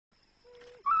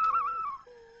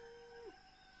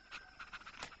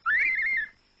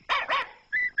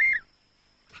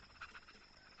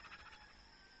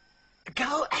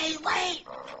way.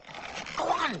 Go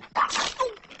on.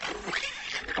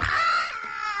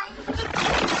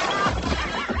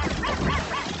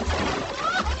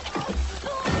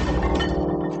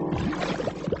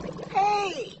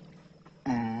 Hey.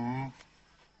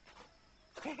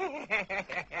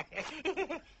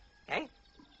 Hey.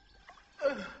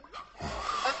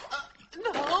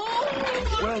 No.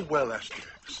 Well, well,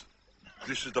 Asterix.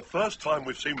 This is the first time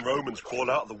we've seen Romans crawl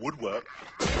out of the woodwork.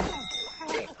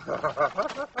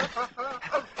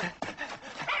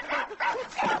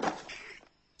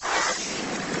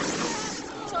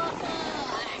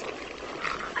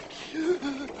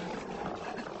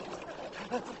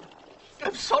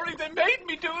 I'm sorry they made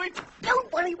me do it.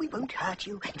 Don't worry, we won't hurt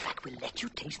you. In fact, we'll let you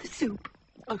taste the soup.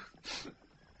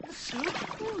 The soup?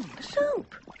 The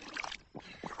soup.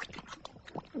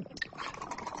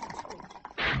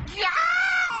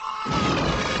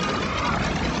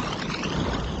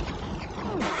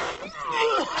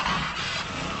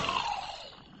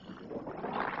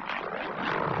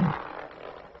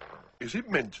 Is it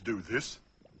meant to do this?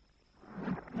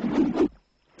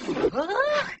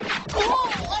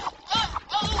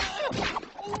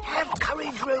 Have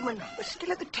courage, Roman. We're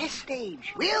still at the test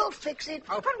stage. We'll fix it.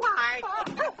 Open wide.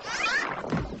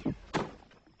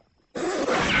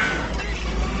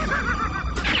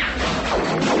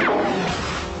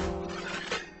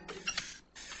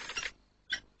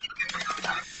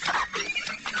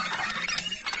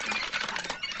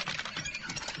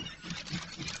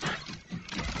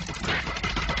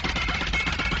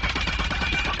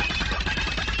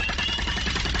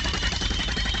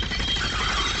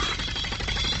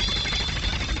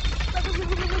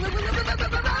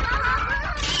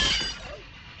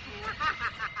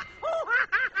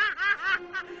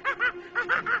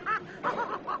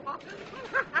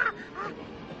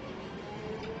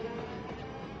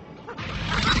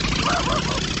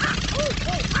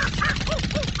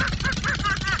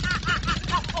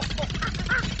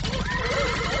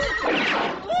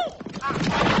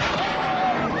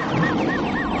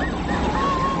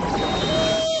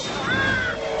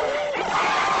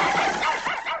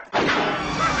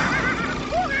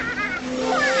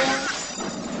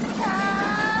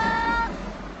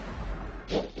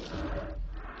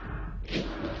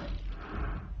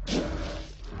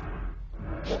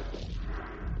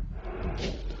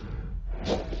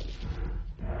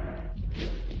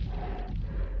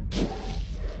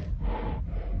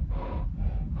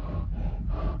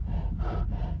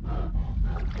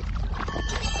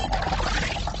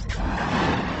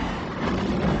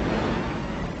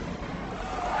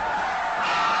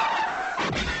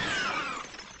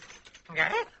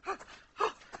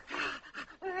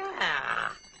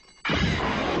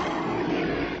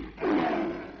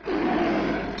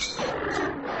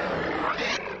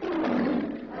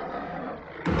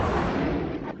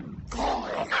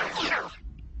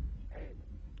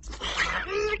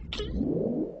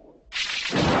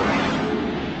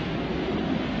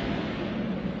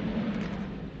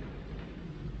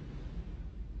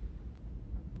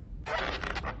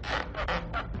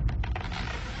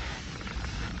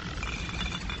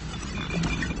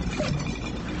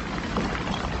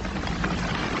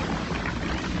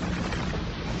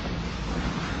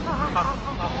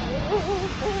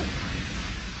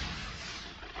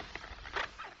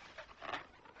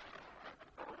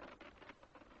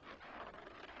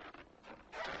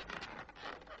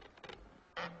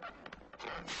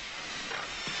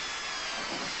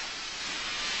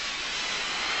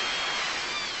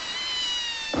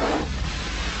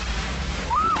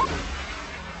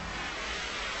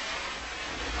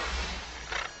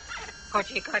 I've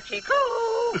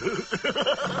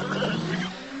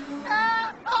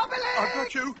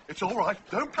got you. It's all right.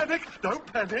 Don't panic. Don't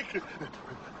panic.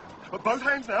 Both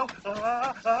hands now.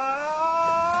 I've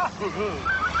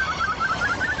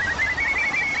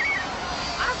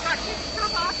got you.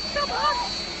 Come on, come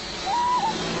on.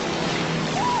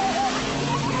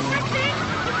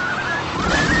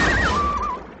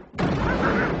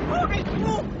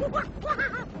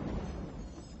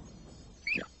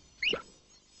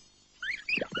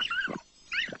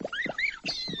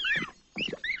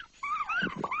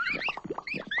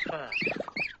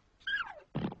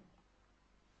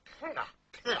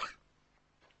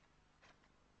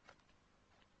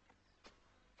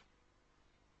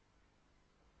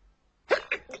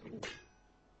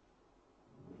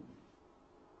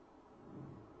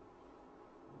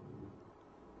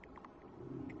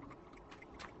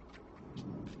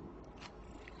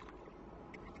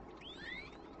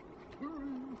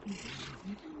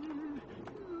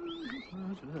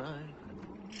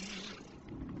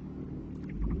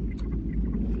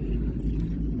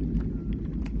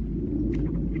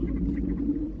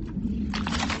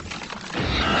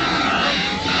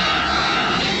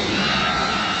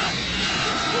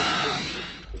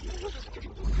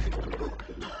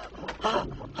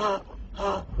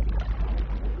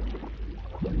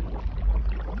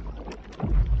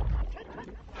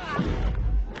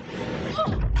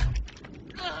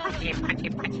 Putty, putty,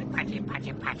 putty, putty,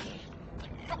 putty, putty.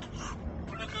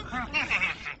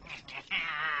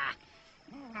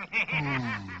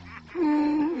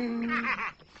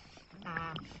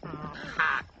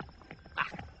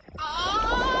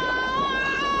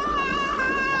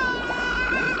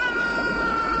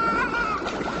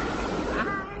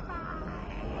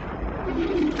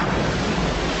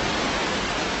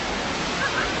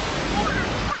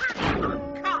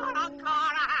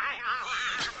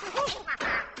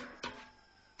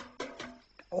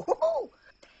 Oh,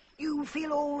 you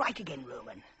feel all right again,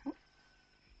 Roman?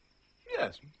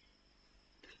 Yes.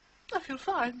 I feel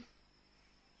fine.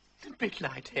 A bit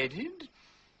light-headed.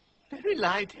 Very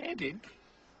light-headed.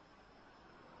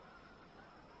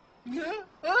 Yeah.